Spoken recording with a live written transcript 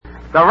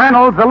the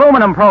Reynolds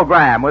Aluminum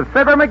Program with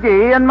Fibber,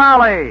 McGee, and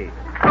Molly.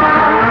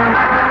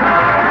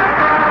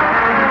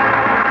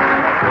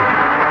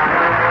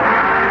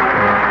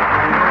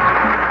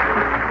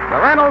 The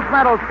Reynolds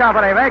Metals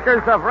Company,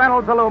 makers of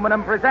Reynolds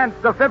Aluminum, presents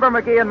the Fibber,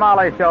 McGee, and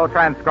Molly Show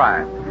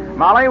transcribed.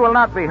 Molly will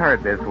not be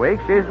heard this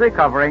week. She's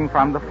recovering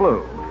from the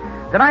flu.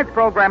 Tonight's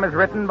program is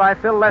written by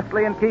Phil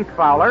Leslie and Keith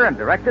Fowler and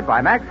directed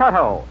by Max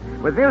Hutto,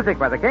 with music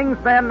by the King's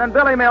Men and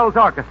Billy Mills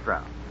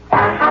Orchestra.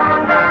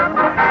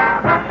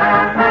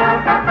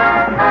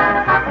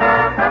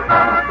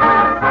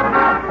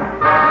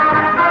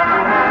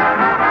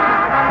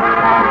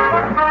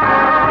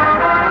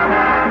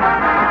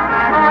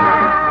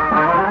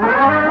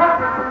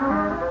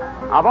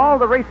 Of all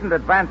the recent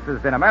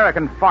advances in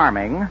American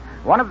farming,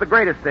 one of the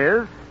greatest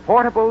is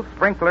portable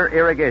sprinkler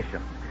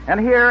irrigation. And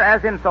here,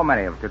 as in so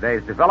many of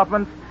today's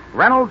developments,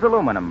 Reynolds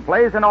Aluminum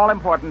plays an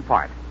all-important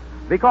part.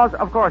 Because,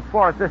 of course,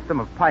 for a system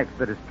of pipes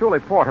that is truly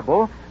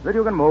portable, that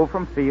you can move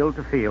from field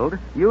to field,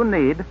 you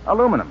need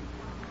aluminum.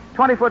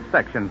 20-foot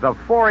sections of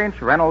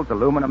 4-inch Reynolds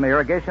aluminum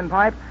irrigation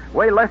pipe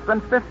weigh less than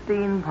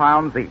 15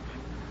 pounds each.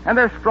 And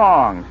they're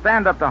strong,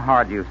 stand up to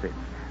hard usage.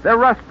 They're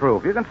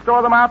rust-proof. You can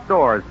store them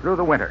outdoors through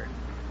the winter.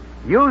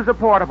 Use a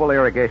portable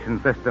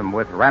irrigation system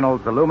with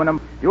Reynolds Aluminum.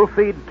 You'll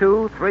feed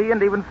 2, 3,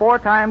 and even 4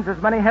 times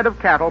as many head of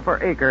cattle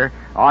per acre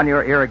on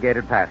your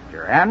irrigated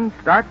pasture. And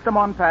start them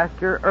on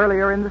pasture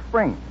earlier in the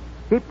spring.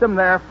 Keep them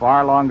there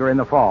far longer in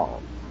the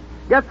fall.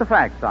 Get the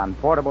facts on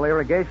portable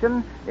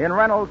irrigation in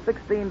Reynolds'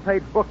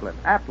 16-page booklet,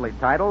 aptly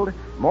titled,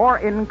 More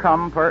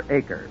Income per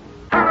Acre.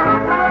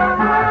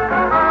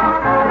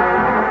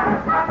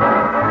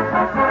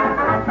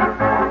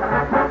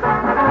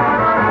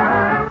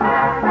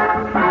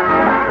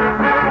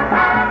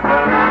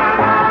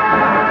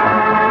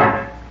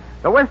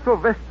 The Wistful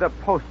Vista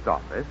Post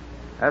Office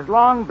has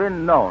long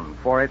been known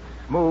for its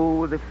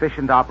smooth,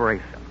 efficient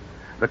operation.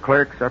 The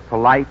clerks are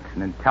polite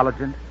and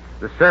intelligent,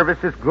 the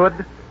service is good,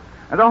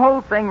 and the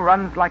whole thing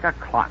runs like a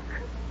clock.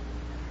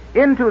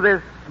 Into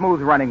this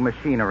smooth-running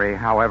machinery,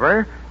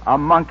 however, a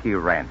monkey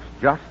wrench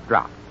just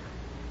dropped.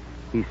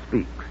 He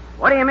speaks.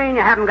 What do you mean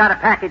you haven't got a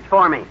package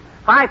for me?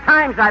 5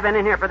 times I've been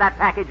in here for that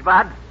package,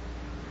 Bud.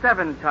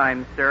 7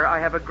 times, sir. I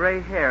have a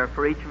gray hair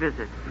for each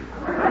visit.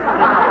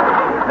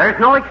 There's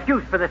no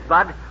excuse for this,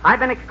 Bud. I've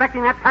been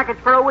expecting that package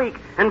for a week,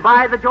 and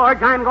by the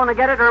George, I'm going to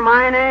get it or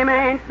my name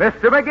ain't...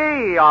 Mr.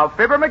 McGee of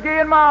Fibber, McGee,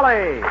 and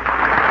Molly.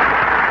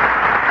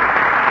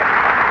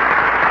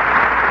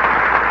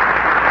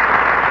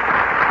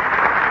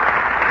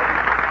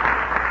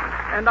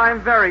 And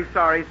I'm very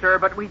sorry, sir,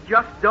 but we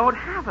just don't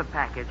have a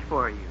package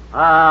for you.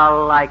 A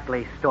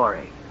likely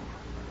story.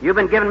 You've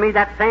been giving me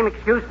that same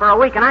excuse for a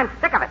week, and I'm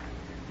sick of it.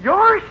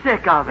 You're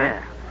sick of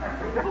it?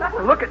 Yeah.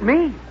 Look at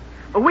me.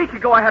 A week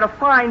ago, I had a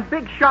fine,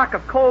 big shock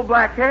of coal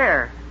black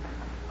hair.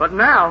 But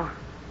now...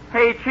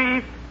 Hey,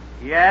 Chief.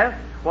 Yes,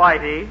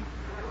 Whitey.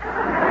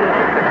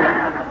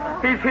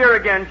 He's here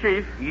again,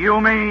 Chief. You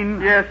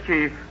mean? Yes,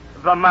 Chief.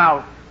 The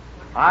mouth.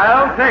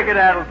 I'll take it,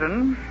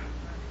 Addleton.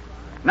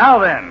 Now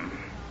then,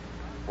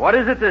 what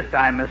is it this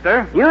time,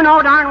 mister? You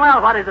know darn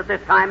well what is it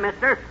this time,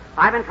 mister.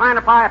 I've been trying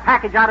to buy a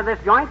package out of this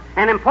joint,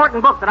 an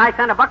important book that I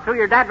sent $1 through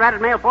your dad-ratted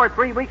mail for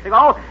 3 weeks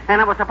ago,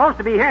 and it was supposed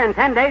to be here in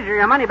 10 days or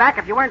your money back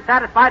if you weren't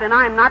satisfied, and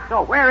I'm not,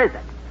 so where is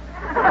it?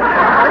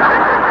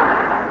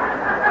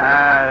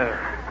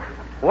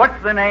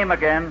 What's the name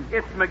again?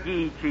 It's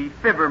McGee, Chief.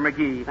 Fibber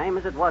McGee. Same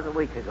as it was a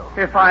week ago.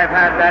 If I've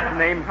had that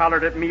name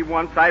hollered at me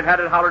once, I've had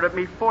it hollered at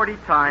me 40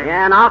 times.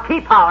 Yeah, and I'll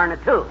keep hollering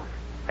it, too.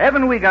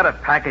 Haven't we got a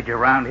package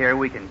around here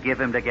we can give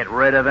him to get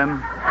rid of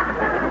him?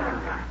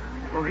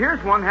 Well,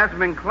 here's one hasn't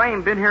been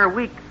claimed, been here a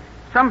week.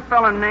 Some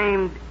fella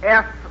named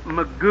F.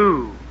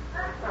 Magoo.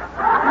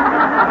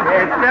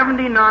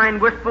 79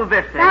 Wistful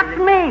Vista. That's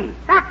me.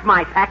 That's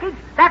my package.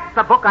 That's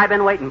the book I've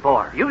been waiting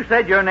for. You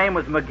said your name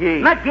was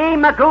McGee. McGee,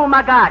 Magoo,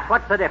 Magosh.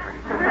 What's the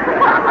difference?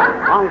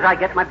 As long as I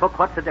get my book,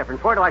 what's the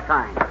difference? Where do I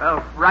sign?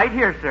 Right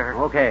here, sir.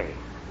 Okay.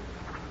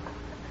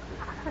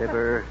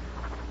 Fibber,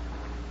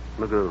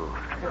 Magoo.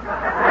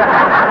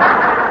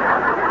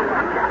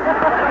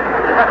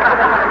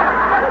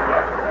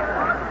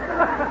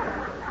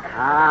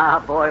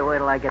 Ah, boy, wait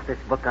till I get this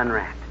book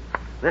unwrapped.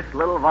 This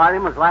little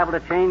volume is liable to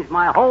change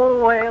my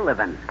whole way of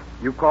living.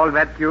 You call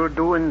that you're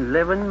doing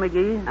living,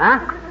 McGee? Huh?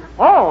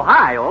 Oh,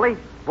 hi, Ole.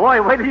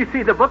 Boy, wait till you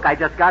see the book I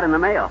just got in the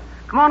mail.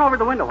 Come on over to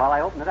the window while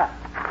I open it up.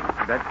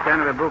 That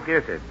kind of a book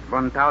is it?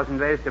 1,000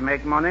 Ways to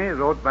Make Money,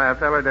 wrote by a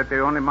fellow that the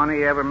only money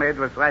he ever made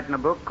was writing a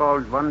book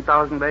called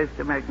 1,000 Ways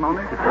to Make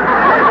Money?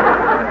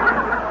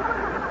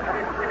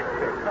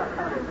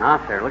 Now,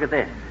 sir, look at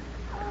this.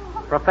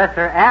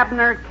 Professor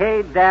Abner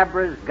K.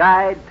 Dabra's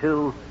Guide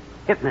to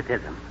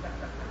Hypnotism.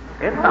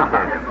 It's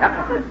something.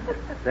 Yep.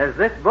 Says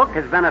this book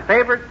has been a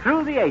favorite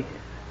through the ages.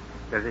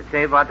 Does it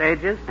say what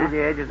ages? Through the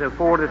ages of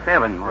 4 to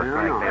 7, most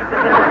likely.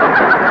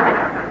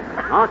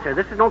 No, sir,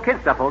 this is no kid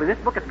stuff, Ole. This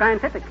book is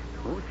scientific.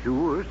 Oh,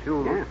 sure.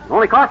 Yeah. It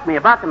only cost me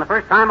 $1, and the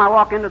first time I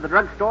walk into the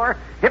drugstore,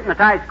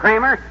 hypnotize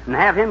Kramer, and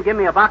have him give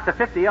me a box of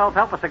 50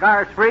 alfalfa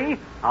cigars free,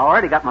 I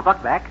already got my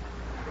buck back.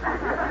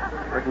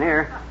 Pretty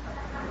near.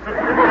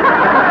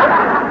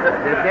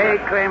 The day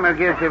Kramer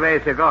gives away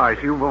cigars,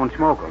 you won't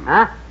smoke them.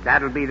 Huh?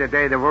 That'll be the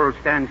day the world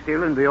stands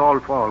still and we all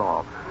fall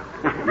off.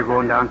 You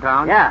going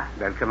downtown? Yeah.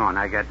 Well, come on.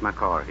 I got my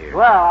car here.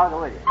 Well, I'll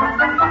go with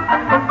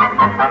you.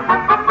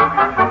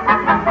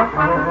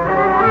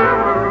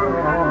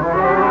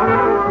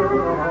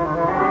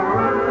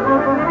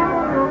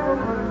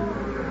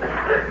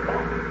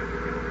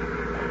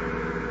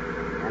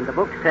 And the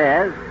book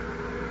says,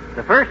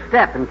 the first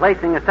step in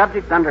placing a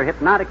subject under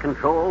hypnotic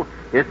control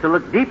is to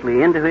look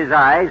deeply into his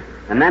eyes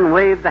and then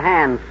wave the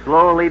hands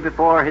slowly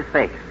before his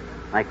face,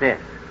 like this.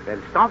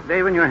 Well, stop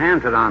waving your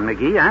hands around,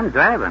 McGee. I'm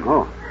driving.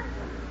 Oh.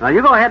 Now,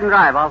 you go ahead and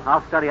drive.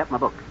 I'll study up my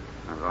book.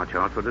 Now, watch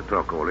out for the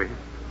truck, Ole.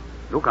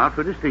 Look out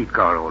for the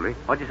streetcar, Ole.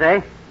 What'd you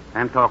say?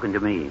 I'm talking to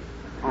me.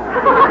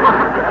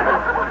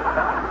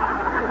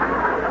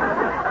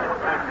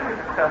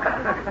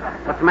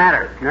 What's the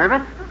matter?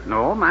 Nervous?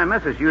 No, my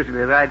missus usually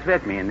rides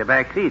with me in the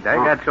back seat. I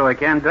got so I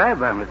can't drive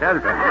by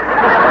myself.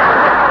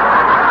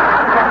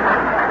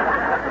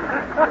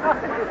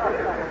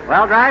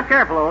 Well, drive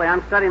careful, Ole.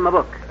 I'm studying my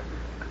book.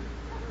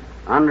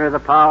 Under the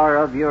power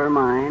of your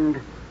mind,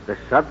 the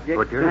subject...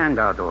 Put your hand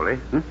out, Ole.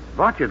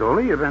 Watch it,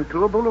 Ole. You went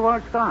through a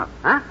boulevard stop.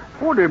 Huh?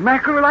 Holy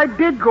mackerel, I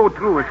did go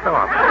through a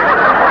stop.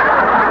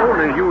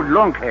 Ole, you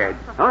lunkhead.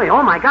 Ole,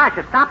 oh my gosh,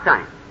 a stop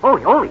sign.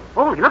 Ole,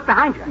 look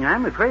behind you.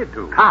 I'm afraid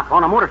to. Cop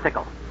on a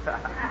motorcycle.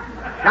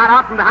 Shot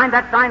out from behind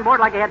that signboard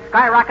like he had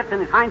skyrockets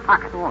in his hind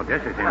pocket. Oh,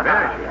 this is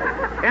embarrassing.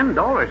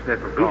 $10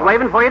 that will He's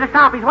waving for you to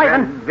stop. He's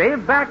waving. Well,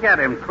 wave back at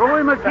him. Throw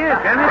him a kiss,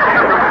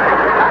 anything.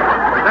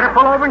 You better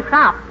pull over and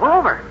stop. Pull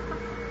over.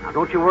 Now,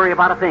 don't you worry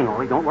about a thing,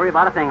 Ole. Don't worry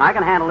about a thing. I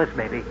can handle this,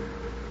 baby.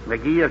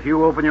 McGee, if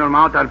you open your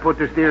mouth, I'll put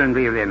the steering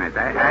wheel in it.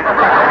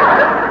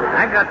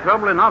 I got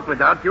trouble enough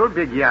without your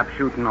big yap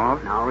shooting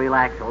off. Now,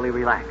 relax, Ole,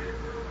 relax.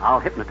 I'll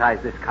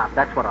hypnotize this cop.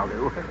 That's what I'll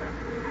do.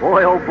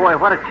 Boy, oh boy,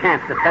 what a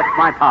chance to test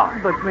my power.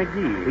 But,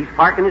 McGee... He's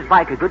parking his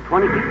bike a good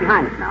 20 feet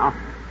behind us now.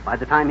 By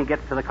the time he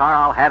gets to the car,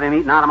 I'll have him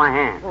eaten out of my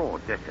hand. Oh,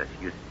 this is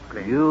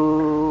useless.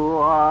 You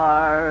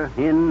are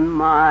in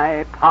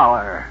my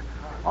power,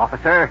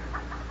 officer.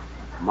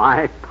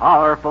 My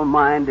powerful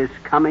mind is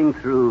coming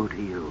through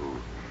to you.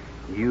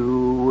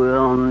 You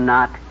will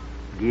not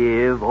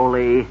give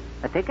Ole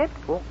a ticket?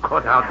 Oh,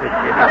 cut out this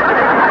shit.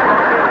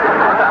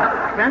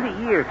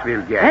 20 years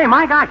we'll get. Hey,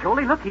 my gosh,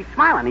 Ole, look, he's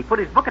smiling. He put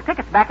his book of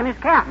tickets back in his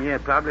cap. Yeah,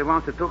 probably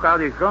wants to took out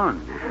his gun.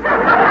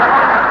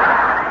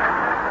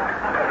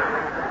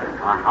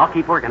 I'll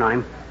keep working on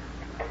him.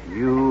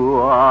 You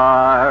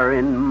are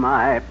in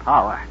my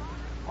power,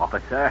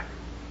 officer.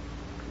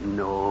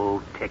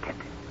 No ticket.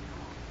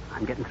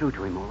 I'm getting through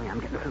to him, Ole. I'm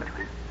getting through to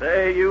him.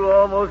 Say, you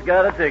almost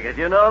got a ticket.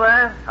 You know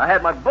that? I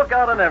had my book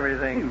out and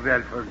everything.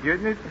 Well, for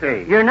goodness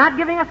sake. You're not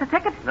giving us a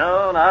ticket?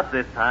 No, not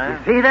this time.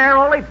 You see there,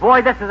 Ole?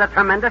 Boy, this is a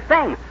tremendous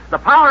thing. The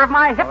power of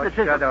my Oh,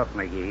 hypnotism. shut up,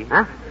 McGee.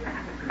 Huh?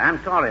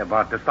 I'm sorry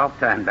about the stop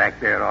sign back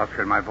there,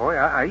 Oscar, my boy.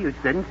 I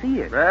just didn't see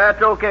it.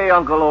 That's okay,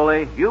 Uncle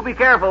Ole. You be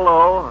careful,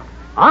 though.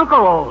 Uncle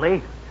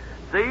Ole.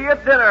 See you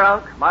at dinner,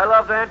 Unc. My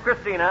love to Aunt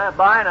Christina.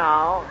 Bye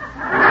now.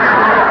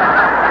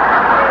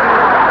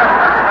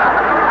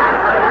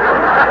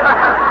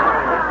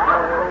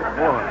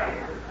 Boy,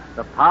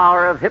 the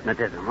power of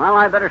hypnotism. Well,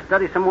 I better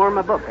study some more of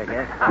my book, I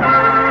guess.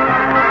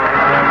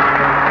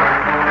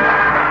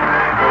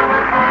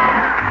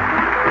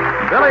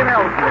 Billy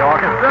Mills in the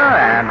orchestra,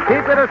 and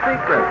Keep It a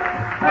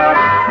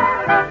Secret.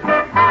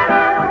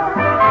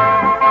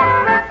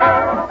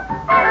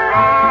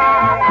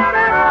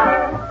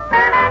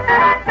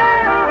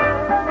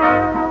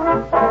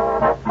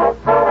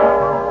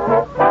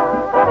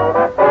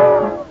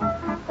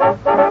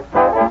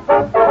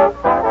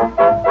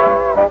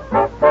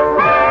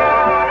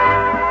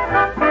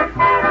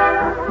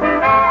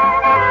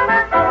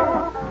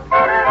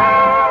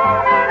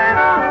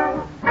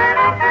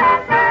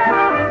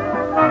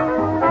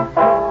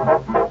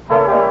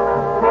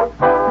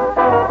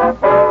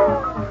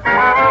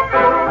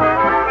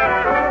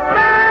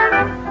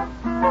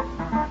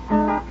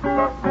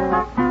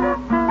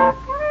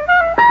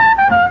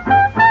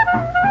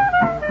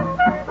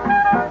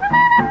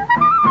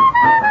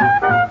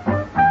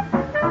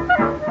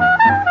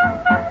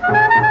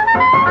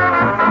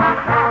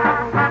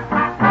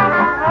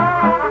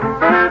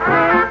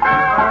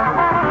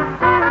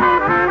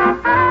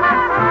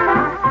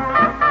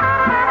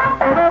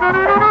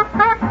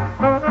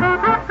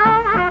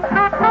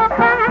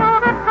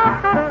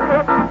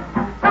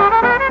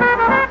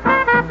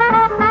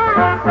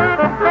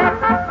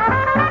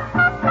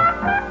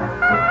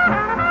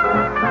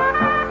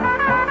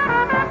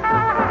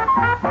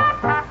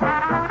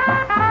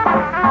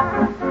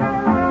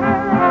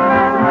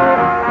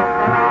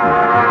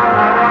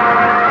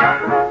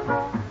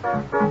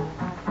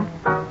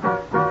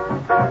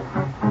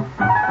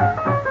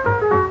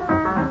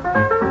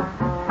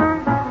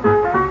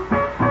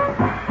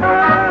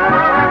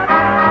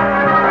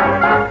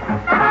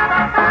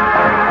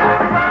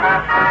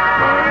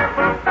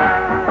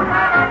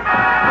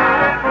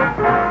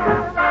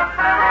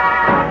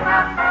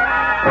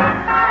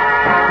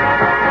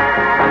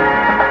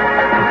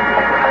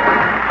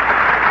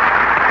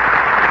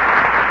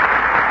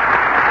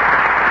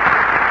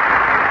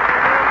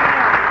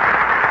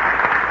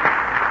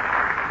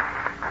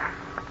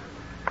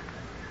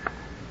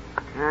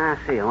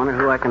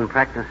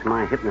 practice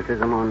my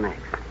hypnotism on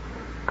next?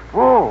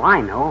 Oh,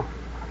 I know.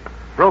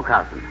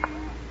 Brockhausen.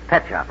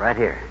 Pet shop right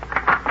here.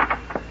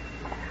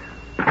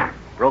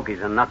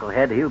 Brokey's a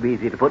knucklehead. He'll be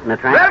easy to put in the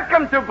trunk.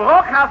 Welcome to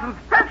Brockhausen's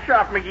Pet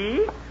Shop,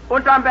 McGee.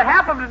 And on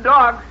behalf of the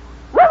dogs,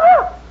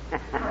 woo-hoo!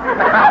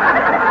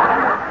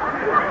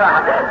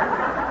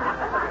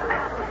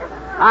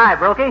 Hi,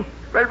 Brokey.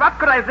 Well, what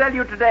could I sell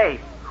you today?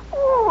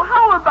 Oh,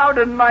 how about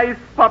a nice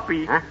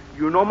puppy? Huh?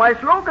 You know my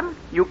slogan.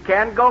 You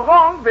can't go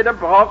wrong with a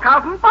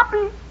Brockhausen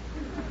puppy.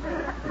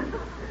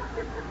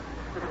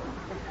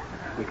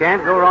 You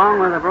can't go wrong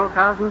with a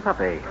Brockhausen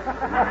puppy.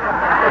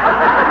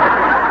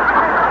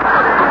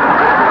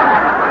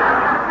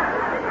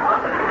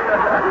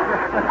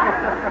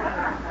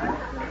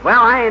 Well,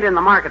 I ain't in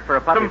the market for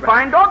a puppy. Some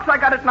fine dogs, I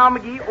got it now,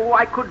 McGee. Oh,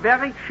 I could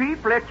very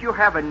cheap let you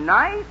have a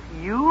nice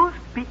used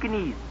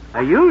Pekingese.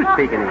 A used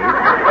Pekingese?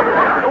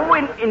 Oh,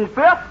 in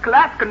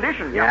first-class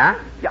condition. Yeah?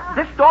 Yeah,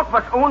 this dog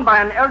was owned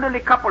by an elderly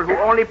couple who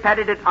only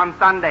petted it on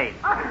Sundays.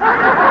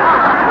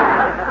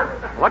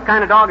 What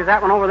kind of dog is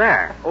that one over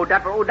there? Oh,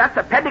 that's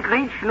a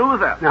pedigreed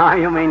schnoozer. No,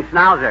 you mean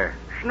Schnauzer.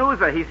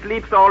 Schnoozer, he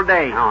sleeps all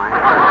day.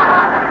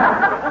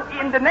 Oh,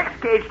 In the next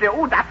cage there,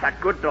 that's a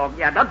good dog.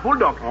 Yeah, that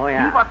bulldog. Oh,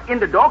 yeah. He was in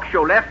the dog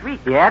show last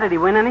week. Yeah, did he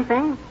win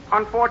anything?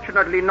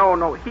 Unfortunately,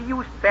 no. He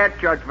used bad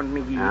judgment,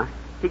 McGee. Huh?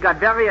 He got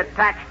very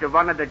attached to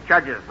one of the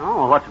judges. Oh,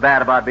 well, what's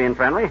bad about being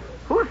friendly?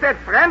 Who said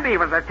friendly? He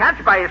was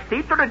attached by his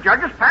teeth to the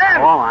judge's pants.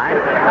 Oh,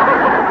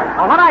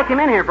 well, what I came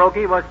in here,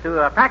 Brokey, was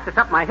to practice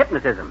up my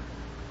hypnotism.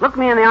 Look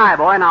me in the eye,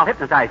 boy, and I'll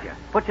hypnotize you.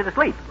 Put you to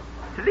sleep.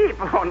 Sleep?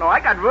 Oh, no, I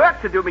got work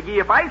to do,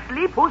 McGee. If I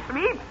sleep, who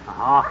sleeps?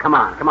 Oh, come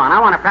on. I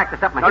want to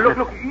practice up my Now,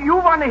 hypnotism. look, you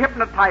want to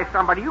hypnotize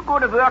somebody. You go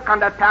to work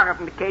on that parrot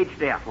in the cage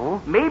there. Oh?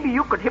 Maybe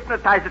you could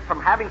hypnotize it from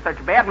having such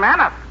bad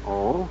manners.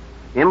 Oh?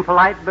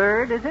 Impolite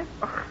bird, is it?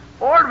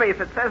 Always,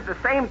 it says the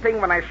same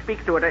thing when I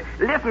speak to it.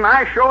 Listen,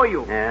 I show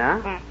you. Yeah?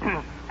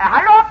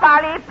 Hello,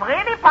 Polly.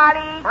 Pretty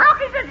Polly.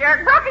 Brokey's a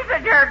jerk.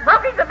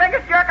 Brokey's the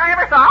biggest jerk I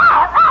ever saw.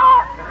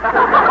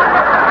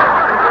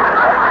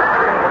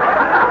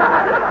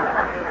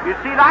 You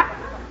see that?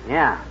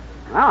 Yeah.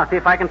 Well, I'll see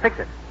if I can fix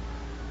it.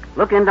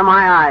 Look into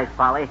my eyes,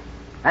 Polly.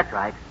 That's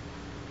right.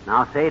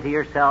 Now say to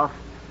yourself,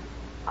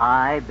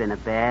 I've been a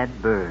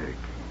bad bird.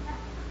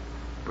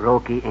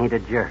 Brokey ain't a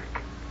jerk.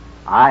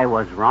 I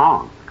was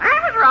wrong. I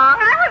was wrong.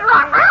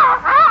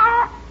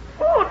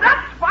 Oh,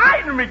 that's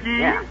fine, McGee.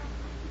 Yeah.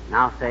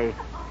 Now say,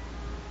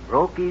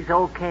 Brokey's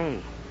okay.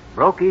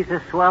 Brokey's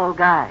a swell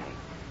guy.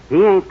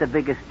 He ain't the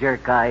biggest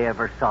jerk I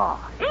ever saw.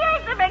 He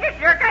ain't the biggest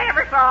jerk I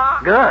ever saw.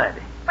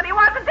 Good. But he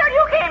was until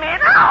you came in.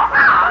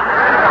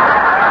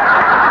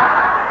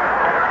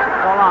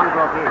 So long,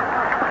 Brokey.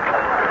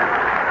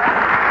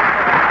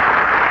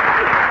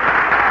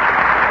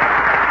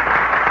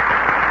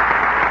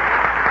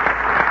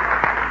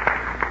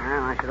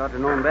 Well, I should ought to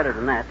know him better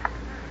than that.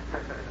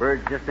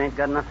 Birds just ain't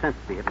got enough sense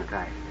to be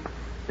hypnotized.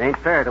 It ain't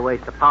fair to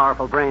waste a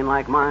powerful brain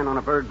like mine on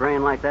a bird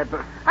brain like that.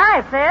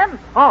 Hi, Fib.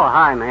 Oh,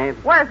 hi, Maeve.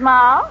 Where's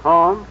Mom?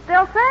 Home?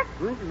 Still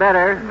sick?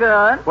 Better.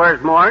 Good.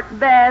 Where's Mort?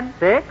 Bed.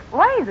 Sick?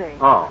 Lazy.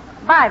 Oh.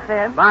 Bye,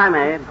 Fib. Bye,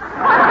 Maeve.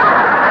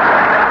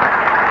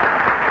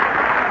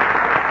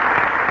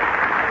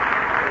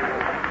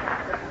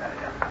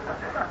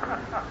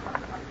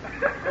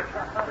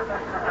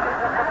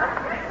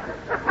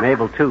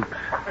 Mabel Toops.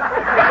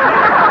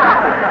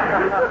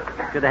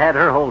 Should have had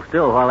her hold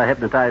still while I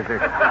hypnotized her.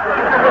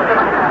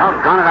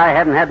 Doggone it, I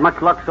hadn't had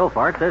much luck so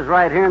far. It says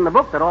right here in the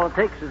book that all it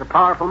takes is a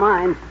powerful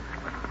mind.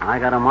 I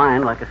got a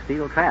mind like a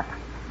steel trap.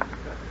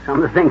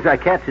 Some of the things I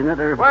catch in it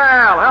are...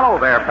 Well, hello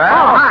there, Oh,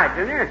 pal. hi,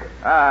 Junior.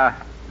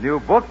 New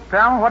book,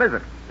 pal? What is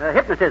it?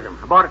 Hypnotism.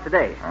 I bought it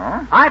today.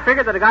 Oh? I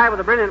figured that a guy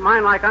with a brilliant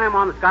mind like I am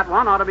on that's got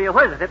one ought to be a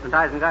whiz at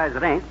hypnotizing guys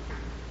that ain't.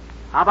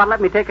 How about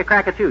letting me take a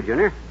crack at you,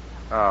 Junior?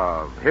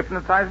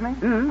 Hypnotize me?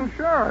 Mm-hmm.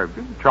 Sure. You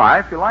can try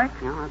if you like.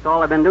 Yeah, that's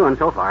all I've been doing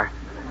so far.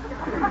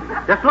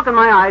 Just look in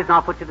my eyes and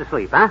I'll put you to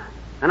sleep, huh?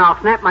 Then I'll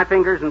snap my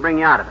fingers and bring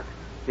you out of it,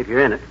 if you're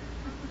in it.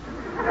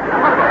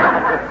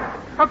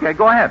 Okay,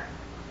 go ahead.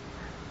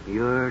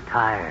 You're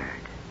tired.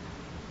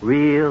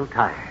 Real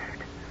tired.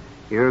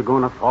 You're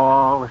going to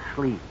fall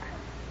asleep.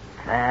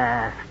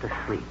 Fast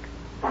asleep.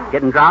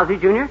 Getting drowsy,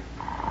 Junior?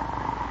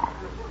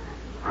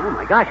 Oh,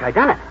 my gosh, I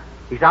done it.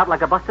 He's out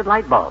like a busted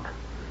light bulb.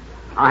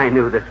 I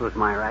knew this was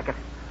my racket.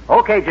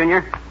 Okay,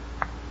 Junior.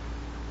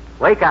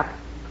 Wake up.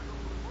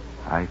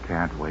 I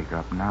can't wake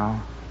up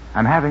now.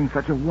 I'm having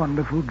such a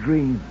wonderful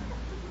dream.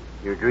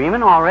 You're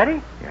dreaming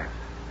already? Yes.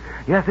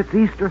 Yes, it's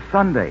Easter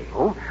Sunday.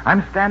 Oh?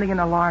 I'm standing in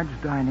a large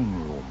dining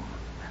room.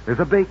 There's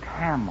a baked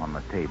ham on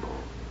the table.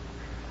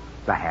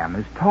 The ham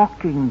is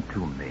talking to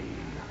me.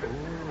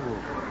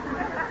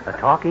 Ooh. A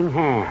talking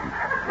ham.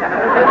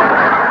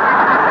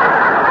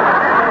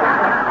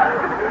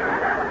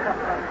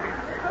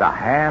 The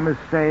ham is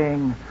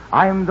saying,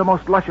 I'm the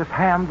most luscious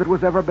ham that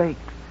was ever baked.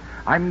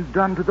 I'm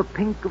done to the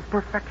pink of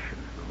perfection.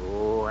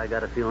 Oh, I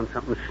got a feeling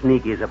something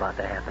sneaky is about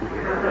to happen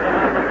here.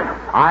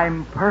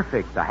 I'm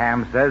perfect, the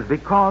ham says,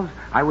 because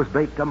I was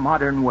baked a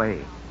modern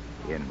way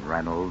in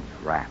Reynolds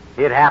wrap.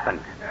 It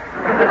happened.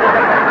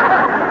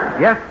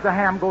 Yes, the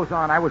ham goes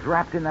on. I was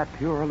wrapped in that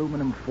pure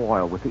aluminum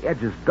foil with the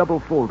edges double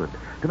folded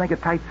to make a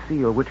tight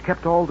seal which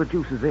kept all the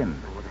juices in.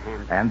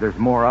 And there's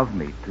more of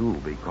me, too,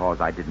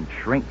 because I didn't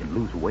shrink and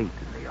lose weight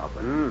in the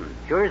oven.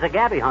 Sure is a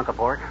gabby hunk of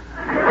pork.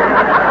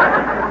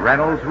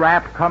 Reynolds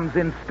wrap comes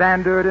in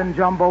standard and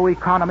jumbo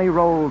economy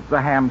rolls,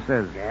 the ham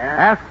says. Yeah?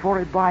 Ask for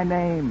it by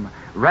name.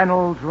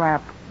 Reynolds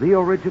wrap, the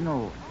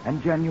original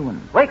and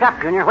genuine. Wake up,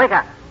 Junior, wake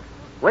up.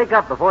 Wake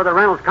up before the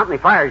Reynolds Company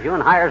fires you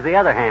and hires the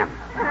other ham.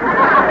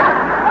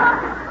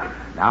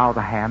 Now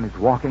the ham is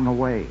walking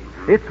away.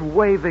 It's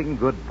waving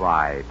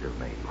goodbye to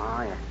me.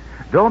 Oh, yes.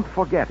 Don't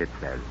forget, it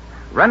says,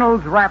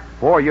 Reynolds wrap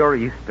for your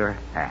Easter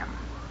ham.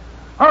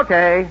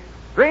 Okay,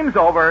 dream's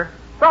over.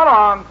 So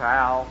long,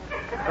 pal.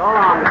 So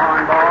long,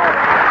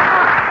 cornball.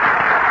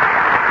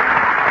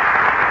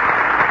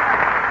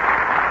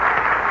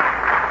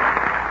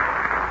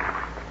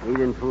 He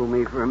didn't fool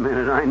me for a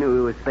minute. I knew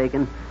he was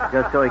faking,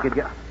 just so he could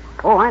get...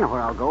 Oh, I know where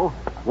I'll go.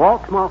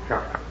 Walt's Malt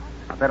Shop.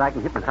 I bet I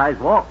can hypnotize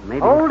Walt. Maybe...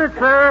 Hold it,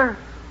 sir.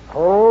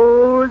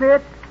 Hold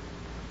it.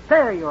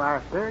 There you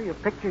are, sir. Your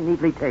picture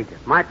neatly taken.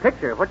 My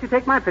picture? What'd you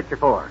take my picture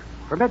for?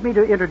 Permit me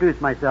to introduce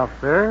myself,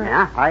 sir.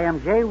 Yeah? I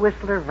am J.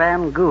 Whistler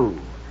Van Goo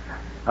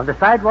of the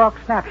Sidewalk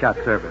Snapshot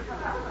Service.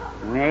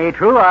 A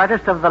true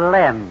artist of the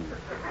lens.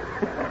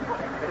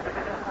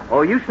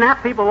 Oh, you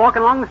snap people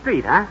walking along the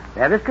street, huh?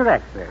 That is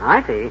correct, sir.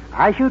 I see.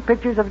 I shoot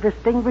pictures of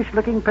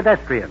distinguished-looking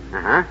pedestrians.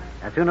 Uh-huh.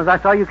 As soon as I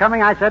saw you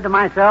coming, I said to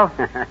myself,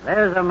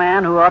 there's a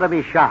man who ought to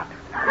be shot.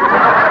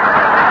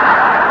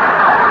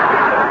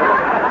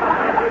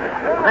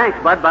 Thanks,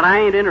 Bud, but I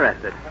ain't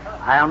interested.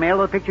 I'll mail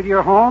the picture to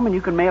your home, and you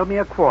can mail me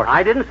a quart.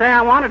 I didn't say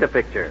I wanted a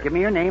picture. Give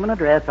me your name and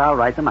address. I'll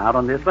write them out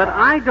on this But card.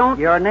 I don't...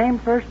 Your name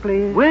first,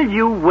 please. Will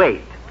you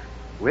wait?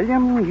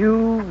 William,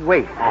 you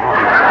wait.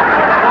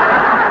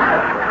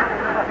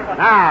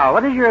 Now,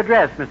 what is your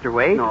address, Mr.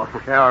 Waite? No.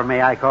 Or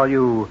may I call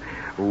you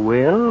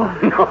Will?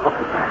 No.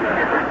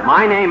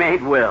 My name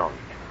ain't Will.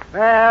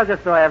 Well,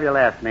 just so I have your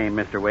last name,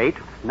 Mr. Waite.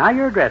 Now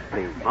your address,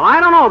 please. Well, I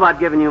don't know about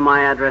giving you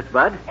my address,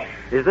 Bud.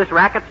 Is this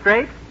Racket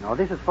Street? No,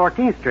 this is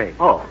 14th Street.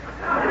 Oh.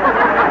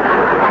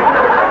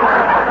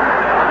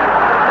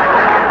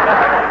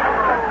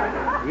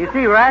 You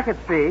see,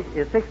 Racket Street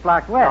is 6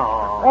 blocks west.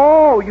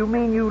 Oh. You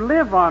mean you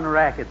live on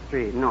Racket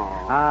Street? No.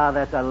 Ah,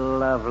 that's a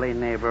lovely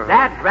neighborhood.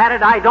 Dad,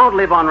 ratted, I don't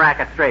live on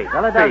Racket Street.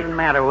 Well, it doesn't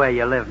matter where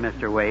you live,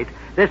 Mr. Waite.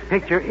 This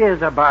picture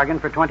is a bargain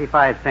for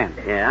 25 cents.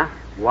 Yeah?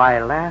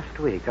 Why, last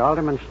week,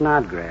 Alderman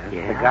Snodgrass,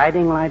 Yeah? the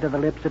guiding light of the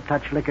lips that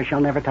touch liquor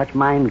shall never touch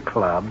mine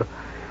club,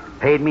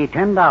 paid me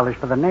 $10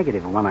 for the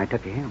negative one I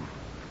took to him.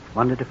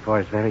 One to for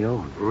his very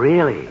own.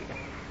 Really?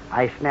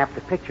 I snapped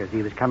the picture as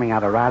he was coming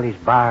out of Riley's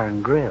Bar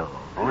and Grill.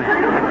 Oh,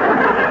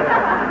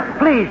 yeah.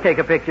 Please take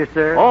a picture,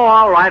 sir. Oh,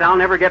 all right. I'll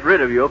never get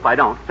rid of you if I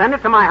don't. Send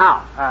it to my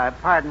house.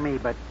 Pardon me,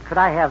 but could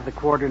I have the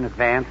quarter in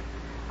advance?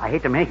 I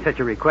hate to make such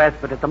a request,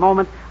 but at the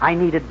moment, I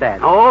need it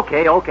badly.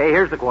 Okay.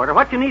 Here's the quarter.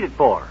 What you need it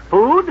for?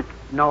 Food?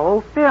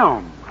 No,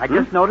 film. I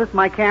just noticed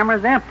my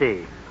camera's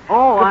empty.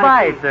 Oh,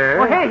 Goodbye, I see. sir.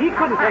 Well, hey, he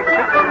couldn't take a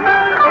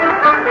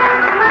picture.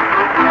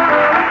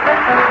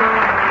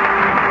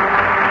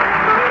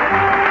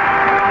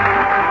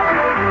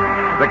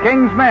 The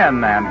King's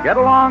Men and Get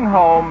Along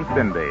Home,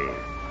 Cindy.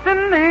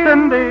 Cindy,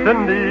 Cindy,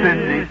 Cindy,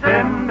 Cindy,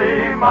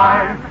 Cindy,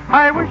 mine.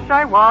 I wish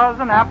I was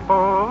an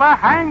apple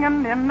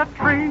hanging in a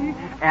tree,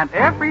 and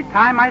every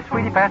time my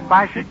sweetie passed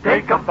by, she'd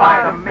take a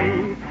bite of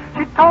me.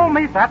 She told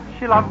me that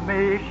she loved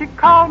me. She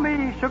called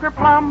me Sugar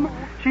Plum.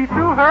 She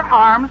threw her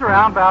arms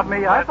around about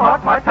me. I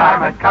thought my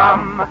time had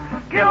come.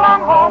 Get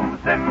along home,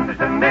 Cindy,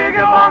 Cindy,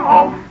 get along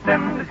home,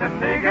 Cindy,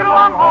 Cindy, get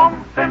along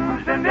home,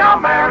 Cindy, Cindy, I'll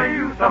marry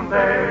you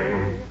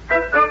someday.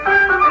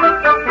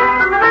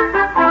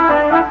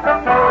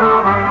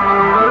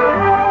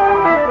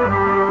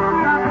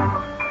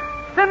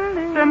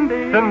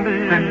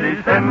 Cindy,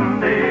 Cindy,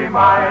 Cindy,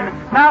 mine.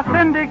 Now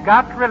Cindy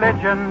got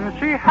religion,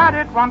 she had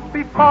it once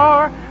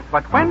before,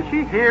 but when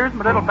she hears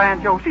my little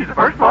banjo, she's the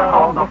first one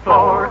on the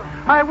floor.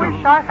 I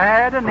wish I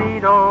had a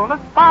needle as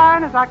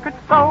fine as I could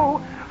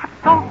sew. I'd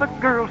sew the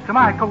girls to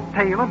my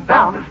coattail and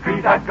down the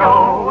street I'd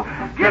go.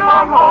 Get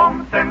along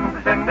home,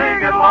 Cindy, Cindy,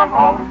 get along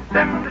home,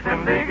 Cindy,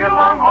 Cindy, get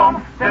along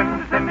home,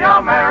 Cindy, Cindy,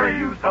 I'll marry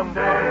you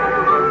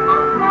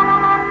someday.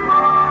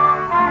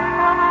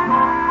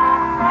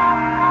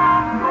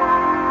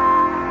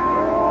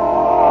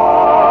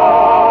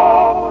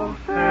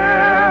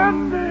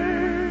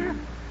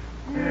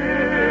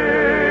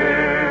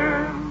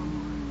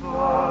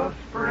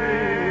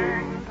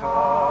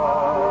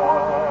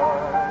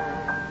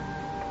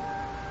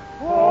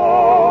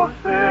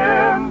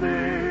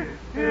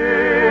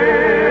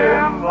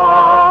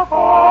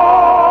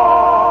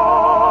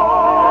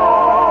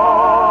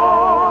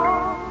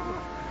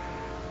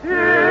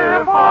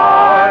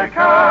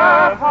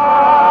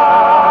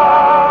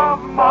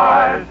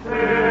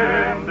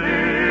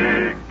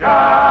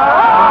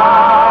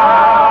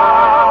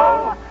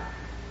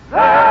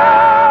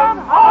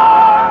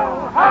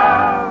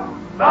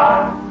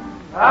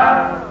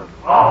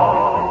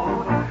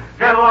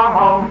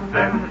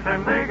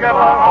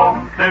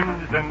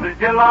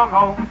 along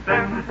home,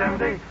 Cindy,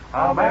 Cindy,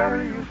 I'll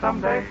marry you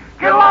someday.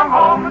 Get along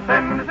home,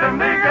 Cindy,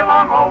 Cindy, get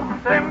along home,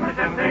 Cindy,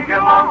 Cindy,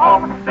 get along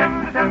home,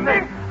 Cindy,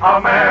 Cindy,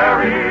 I'll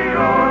marry you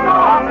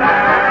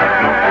someday.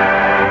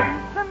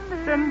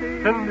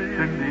 Cindy, Cindy,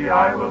 Cindy,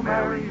 I will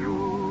marry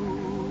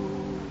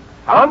you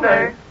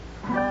someday.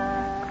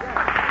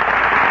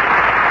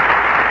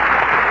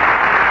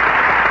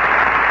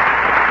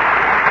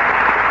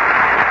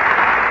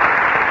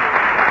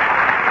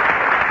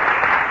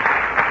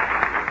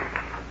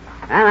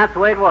 And that's the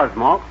way it was,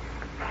 Walt.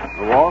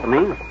 Walt, I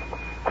mean.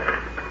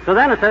 So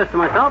then I says to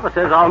myself, I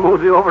says, I'll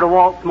move you over to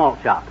Walt's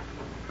malt shop.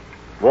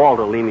 Walt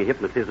will leave me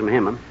hypnotism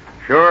him.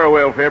 Sure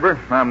will, Fibber.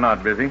 I'm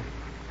not busy.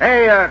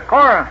 Hey,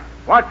 Cora,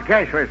 watch the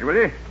cash register, will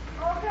you?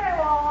 Okay,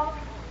 Walt.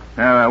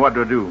 What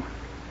do I do?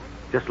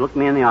 Just look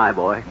me in the eye,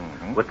 boy.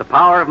 Mm-hmm. With the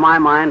power of my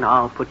mind,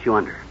 I'll put you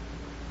under.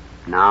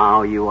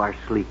 Now you are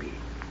sleepy.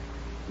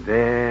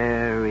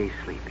 Very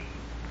sleepy.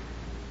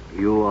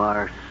 You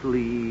are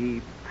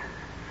sleepy.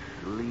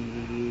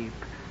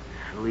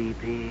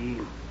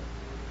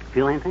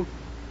 Feel anything?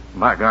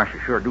 My gosh, I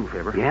sure do,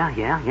 Fibber.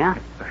 Yeah.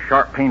 A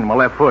sharp pain in my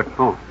left foot.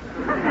 Oh.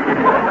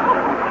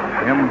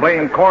 Them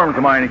blame corns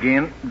of mine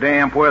again.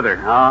 Damp weather.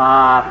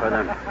 For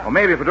them. Well,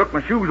 maybe if I took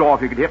my shoes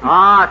off, you could hit me.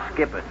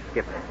 Skip it.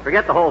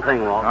 Forget the whole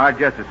thing, Walt. I'd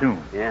just as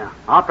soon. Yeah,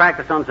 I'll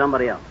practice on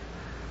somebody else.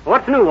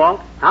 What's new,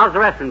 Walt? How's the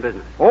wrestling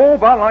business? Oh,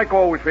 about like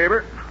always,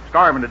 Fibber.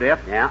 Starving to death.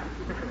 Yeah.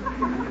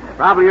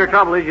 Probably your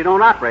trouble is you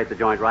don't operate the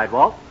joint right,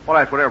 Walt. Well,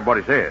 that's what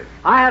everybody says.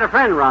 I had a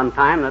friend one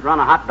time that run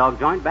a hot dog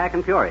joint back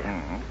in Peoria.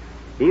 Mm-hmm.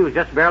 He was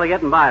just barely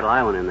getting by till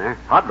I went in there.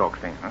 Hot dog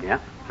stand, huh? Yeah.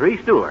 3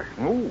 stewards.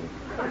 Ooh.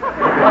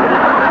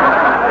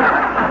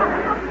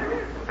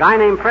 Guy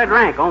named Fred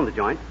Rank owned the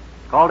joint.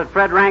 Called it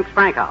Fred Rank's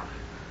Frank House.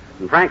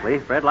 And frankly,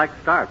 Fred liked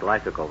to starve till I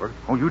took over.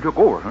 Oh, you took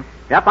over, huh?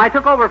 Yep, I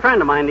took over a friend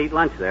of mine to eat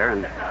lunch there,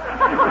 and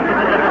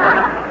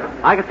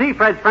I could see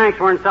Fred's Franks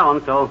weren't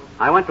selling, so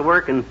I went to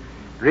work and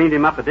dreamed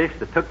him up a dish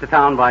that took the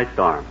town by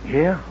storm.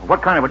 Yeah?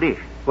 What kind of a dish?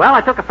 Well,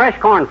 I took a fresh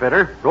corn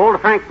fritter, rolled a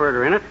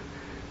frankfurter in it,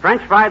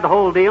 French fried the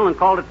whole deal, and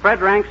called it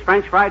Fred Rank's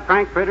French fried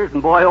frank fritters,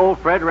 and boy, old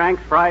Fred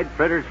Rank's fried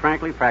fritters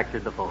frankly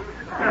fractured the folks.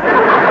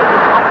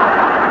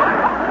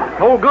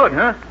 Oh, good,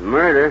 huh?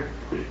 Murder.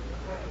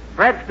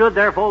 Fred stood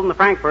there folding the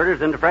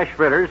frankfurters into fresh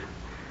fritters.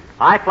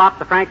 I flopped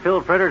the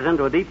frank-filled fritters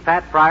into a deep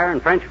fat fryer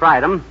and French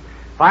fried them.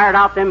 Fired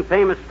out them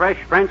famous fresh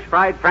French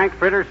fried frank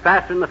fritters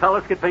faster than the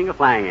fellas could finger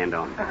flying end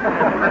on.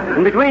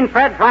 And between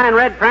Fred frying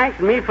red franks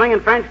and me flinging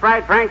French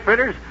fried frank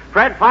fritters,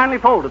 Fred finally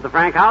folded the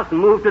Frank House and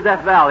moved to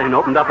Death Valley and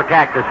opened up a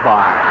cactus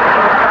bar.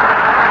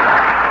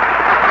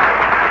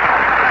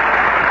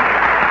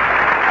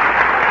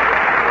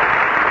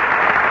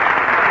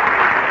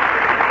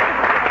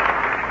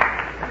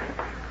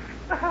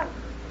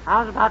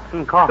 How's about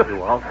some coffee,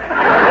 Walt?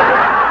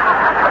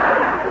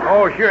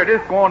 Oh, sure.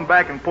 Just go on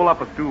back and pull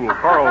up a stool.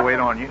 Carl will wait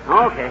on you.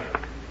 Okay.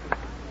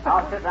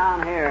 I'll sit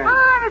down here.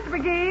 Hi, Mr.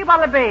 McGee.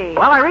 What'll it be?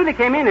 Well, I really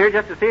came in here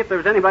just to see if there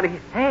was anybody...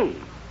 Hey,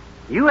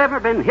 you ever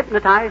been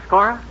hypnotized,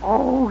 Cora?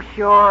 Oh,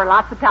 sure.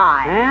 Lots of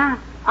time. Yeah?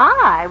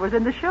 I was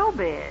in the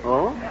showbiz.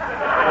 Oh?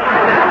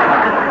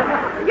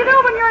 You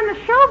know, when you're in the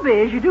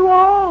showbiz, you do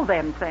all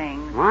them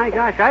things. My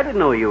gosh, I didn't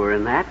know you were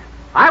in that.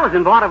 I was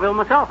in vaudeville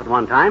myself at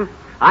one time.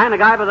 I and a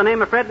guy by the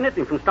name of Fred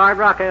Nitting from Starved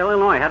Rock,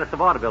 Illinois, had us a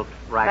vaudeville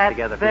rack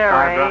together from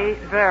Starved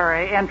Rock.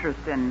 Very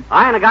interesting.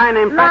 I and a guy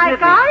named Fred Like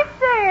Nitting. I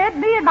said,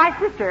 me and my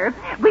sister,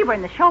 we were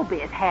in the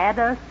showbiz, had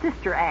a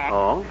sister act.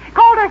 Oh?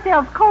 Called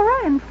ourselves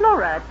Cora and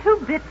Flora, 2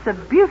 bits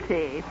of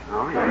beauty.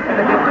 Oh,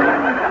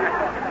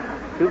 yeah.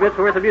 2 bits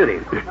worth of beauty.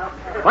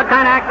 What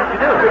kind of act did you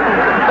do?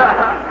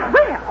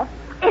 Well,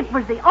 it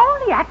was the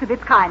only act of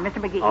its kind, Mr.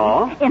 McGee.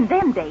 Oh? In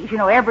them days, you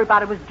know,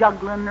 everybody was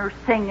juggling or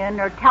singing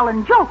or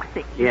telling jokes.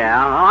 Yeah,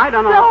 I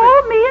don't know.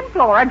 So me and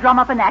Flora drum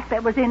up an act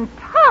that was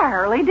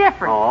entirely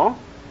different. Oh?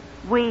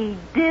 We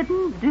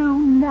didn't do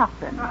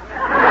nothing.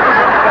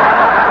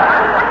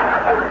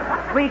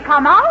 We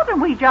come out and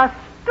we just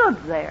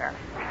stood there.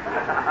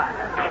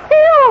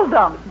 Killed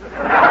them.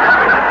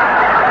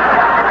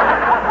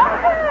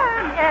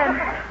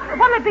 And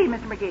what'll it be,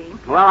 Mr. McGee?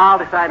 Well, I'll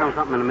decide on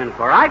something in a minute,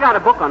 Cora. I got a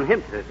book on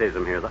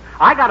hypnotism here,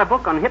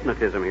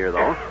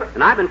 though.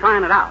 And I've been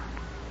trying it out.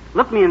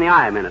 Look me in the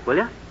eye a minute, will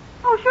you?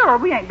 Oh, sure.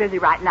 We ain't busy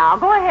right now.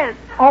 Go ahead.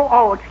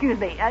 Oh, excuse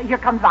me. Here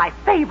comes my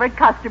favorite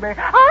customer.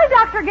 Hi,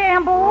 Dr.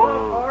 Gamble.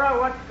 Laura,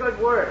 what's a good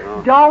word?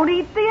 Oh. Don't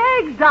eat the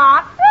eggs,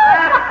 Doc.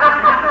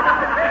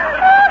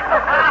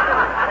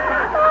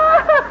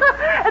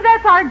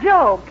 That's our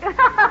joke.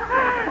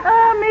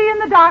 Me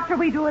and the doctor,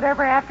 we do it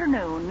every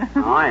afternoon.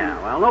 Oh, yeah.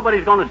 Well,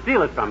 nobody's going to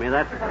steal it from you,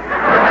 that's...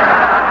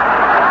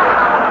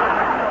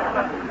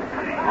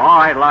 All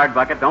right, Lard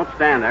Bucket, don't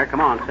stand there. Come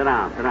on, sit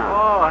down.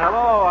 Oh,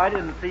 hello. I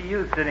didn't see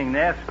you sitting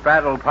there,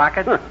 straddle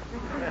pocket.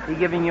 He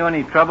giving you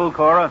any trouble,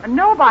 Cora?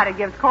 Nobody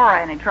gives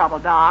Cora any trouble,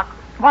 Doc.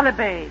 What'll it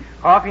be?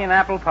 Coffee and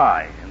apple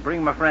pie. And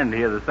bring my friend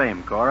here the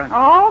same, Cora.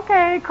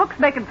 Okay, Cook's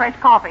making fresh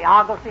coffee.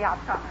 I'll go see how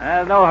it's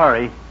coming. No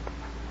hurry.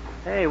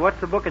 Hey, what's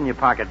the book in your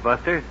pocket,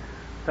 Buster?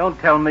 Don't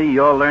tell me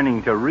you're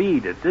learning to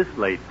read at this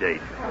late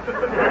date.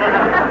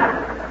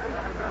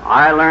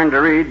 I learned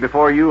to read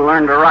before you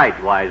learned to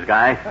write, wise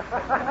guy.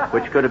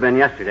 Which could have been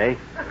yesterday.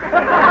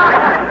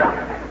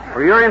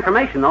 For your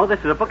information, though, this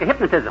is a book of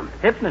hypnotism.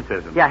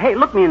 Hypnotism? Yeah, hey,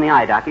 look me in the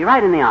eye, Doc.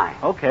 Right in the eye.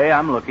 Okay,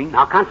 I'm looking.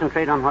 Now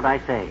concentrate on what I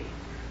say.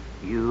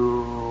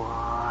 You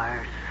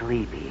are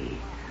sleepy.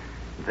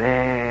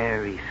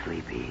 Very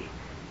sleepy.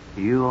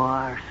 You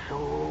are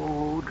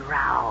so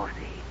drowsy.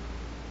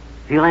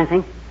 Feel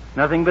anything?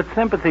 Nothing but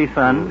sympathy,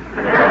 son.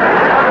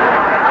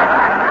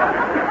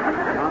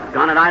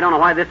 Done it, I don't know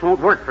why this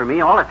won't work for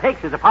me. All it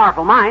takes is a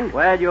powerful mind.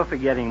 Well, you're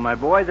forgetting, my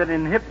boy, that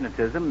in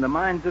hypnotism, the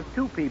minds of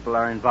two people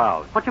are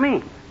involved. What do you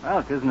mean? Well,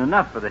 it isn't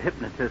enough for the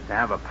hypnotist to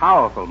have a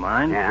powerful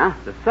mind. Yeah?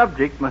 The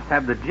subject must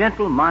have the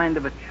gentle mind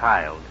of a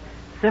child.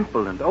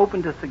 Simple and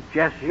open to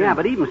suggestion. Yeah,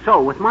 but even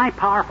so, with my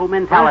powerful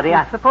mentality,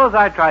 Suppose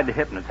I tried to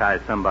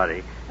hypnotize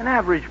somebody. An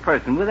average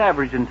person with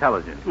average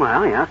intelligence.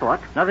 Well, yes,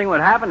 what? Nothing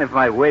would happen if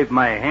I waved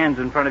my hands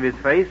in front of his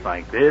face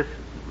like this,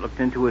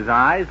 looked into his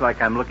eyes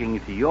like I'm looking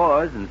into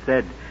yours, and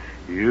said,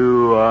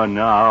 "You are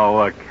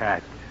now a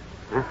cat.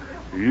 Huh?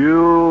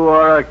 You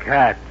are a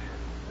cat.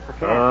 A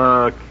cat?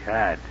 A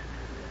cat."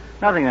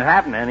 Nothing would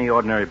happen to any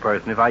ordinary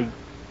person if I...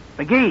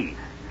 McGee,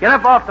 get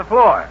up off the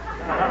floor.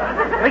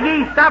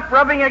 McGee, stop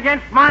rubbing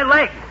against my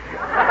leg.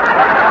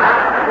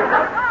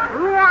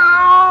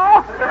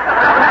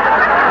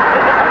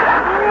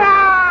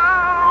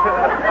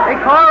 Hey,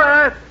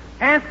 Cora,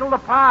 cancel the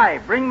pie.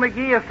 Bring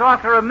McGee a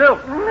saucer of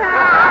milk.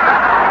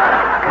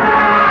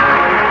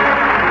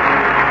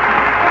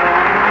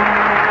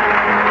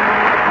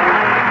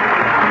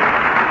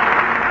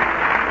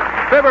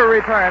 Fibber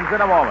returns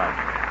in a moment.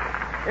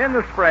 In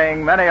the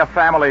spring, many a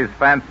family's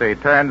fancy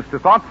turns to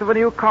thoughts of a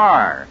new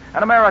car,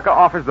 and America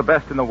offers the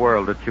best in the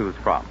world to choose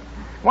from.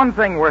 One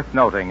thing worth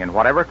noting in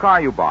whatever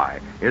car you buy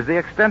is the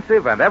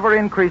extensive and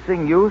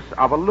ever-increasing use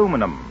of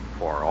aluminum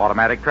for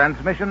automatic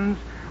transmissions,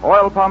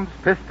 oil pumps,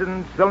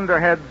 pistons,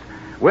 cylinder heads,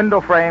 window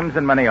frames,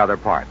 and many other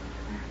parts.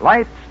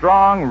 Light,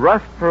 strong,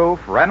 rust-proof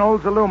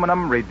Reynolds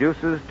aluminum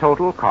reduces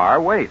total car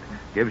weight,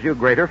 gives you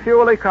greater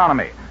fuel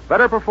economy,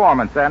 better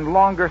performance, and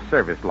longer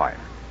service life.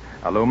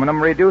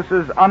 Aluminum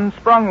reduces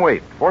unsprung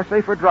weight for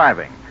safer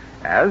driving,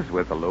 as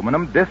with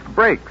aluminum disc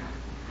brakes.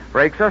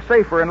 Brakes are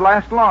safer and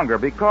last longer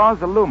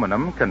because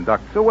aluminum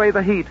conducts away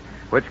the heat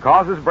which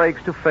causes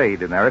brakes to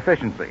fade in their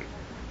efficiency.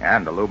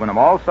 And aluminum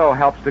also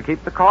helps to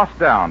keep the cost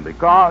down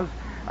because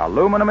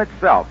aluminum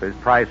itself is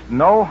priced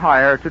no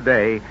higher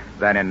today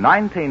than in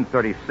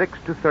 1936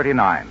 to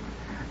 39.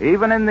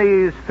 Even in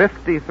these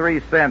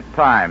 53-cent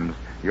times,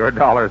 your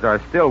dollars are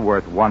still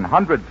worth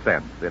 100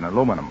 cents in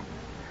aluminum.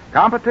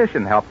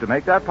 Competition helped to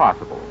make that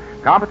possible.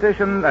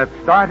 Competition that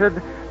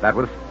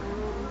was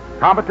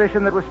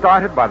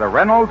started by the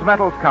Reynolds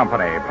Metals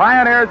Company,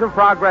 pioneers of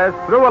progress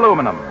through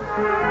aluminum.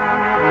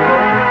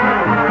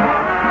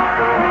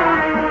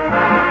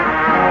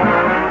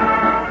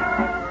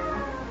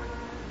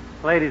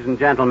 Ladies and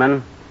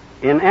gentlemen,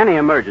 in any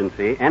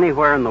emergency,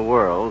 anywhere in the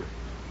world,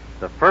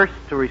 the first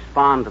to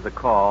respond to the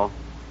call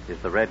is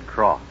the Red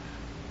Cross.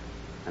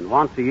 And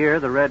once a year,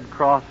 the Red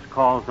Cross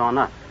calls on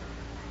us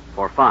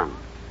for fun.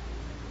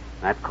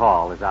 That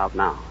call is out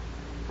now,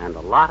 and a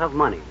lot of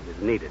money is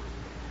needed.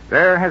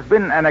 There has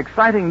been an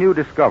exciting new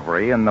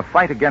discovery in the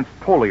fight against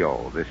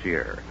polio this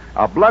year,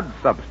 a blood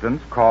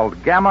substance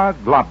called gamma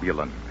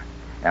globulin.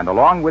 And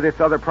along with its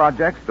other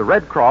projects, the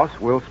Red Cross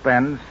will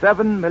spend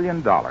 $7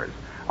 million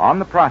on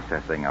the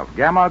processing of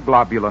gamma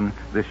globulin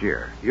this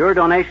year. Your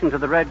donation to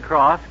the Red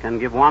Cross can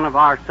give one of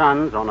our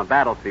sons on a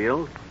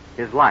battlefield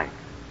his life,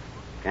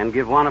 can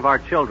give one of our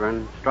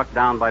children struck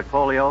down by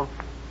polio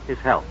his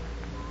health.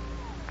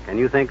 Can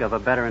you think of a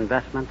better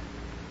investment?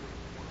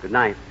 Good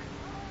night.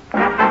 The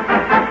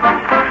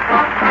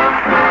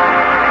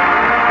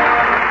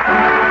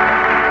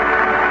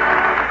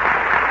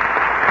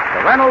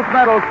Reynolds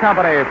Metals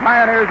Company,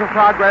 pioneers of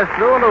progress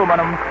through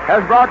aluminum,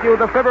 has brought you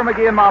the Fibber,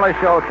 McGee, and Molly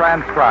Show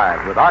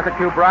transcribed with Arthur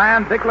Q.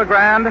 Bryan, Dick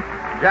LeGrand,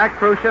 Jack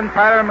Crucian,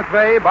 Tyler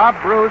McVeigh, Bob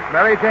Bruce,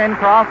 Mary Jane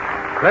Croft,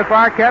 Cliff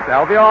Arquette,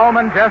 Elvia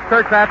Ullman, Jeff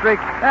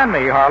Kirkpatrick, and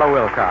me, Harlow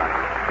Wilcox.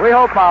 We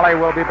hope Molly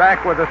will be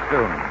back with us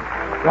soon.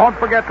 Don't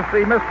forget to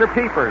see Mr.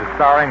 Peepers,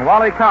 starring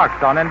Wally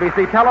Cox on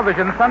NBC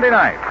Television Sunday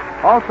night.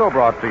 Also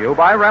brought to you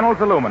by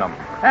Reynolds Aluminum.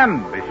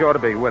 And be sure to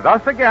be with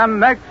us again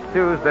next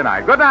Tuesday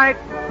night. Good night.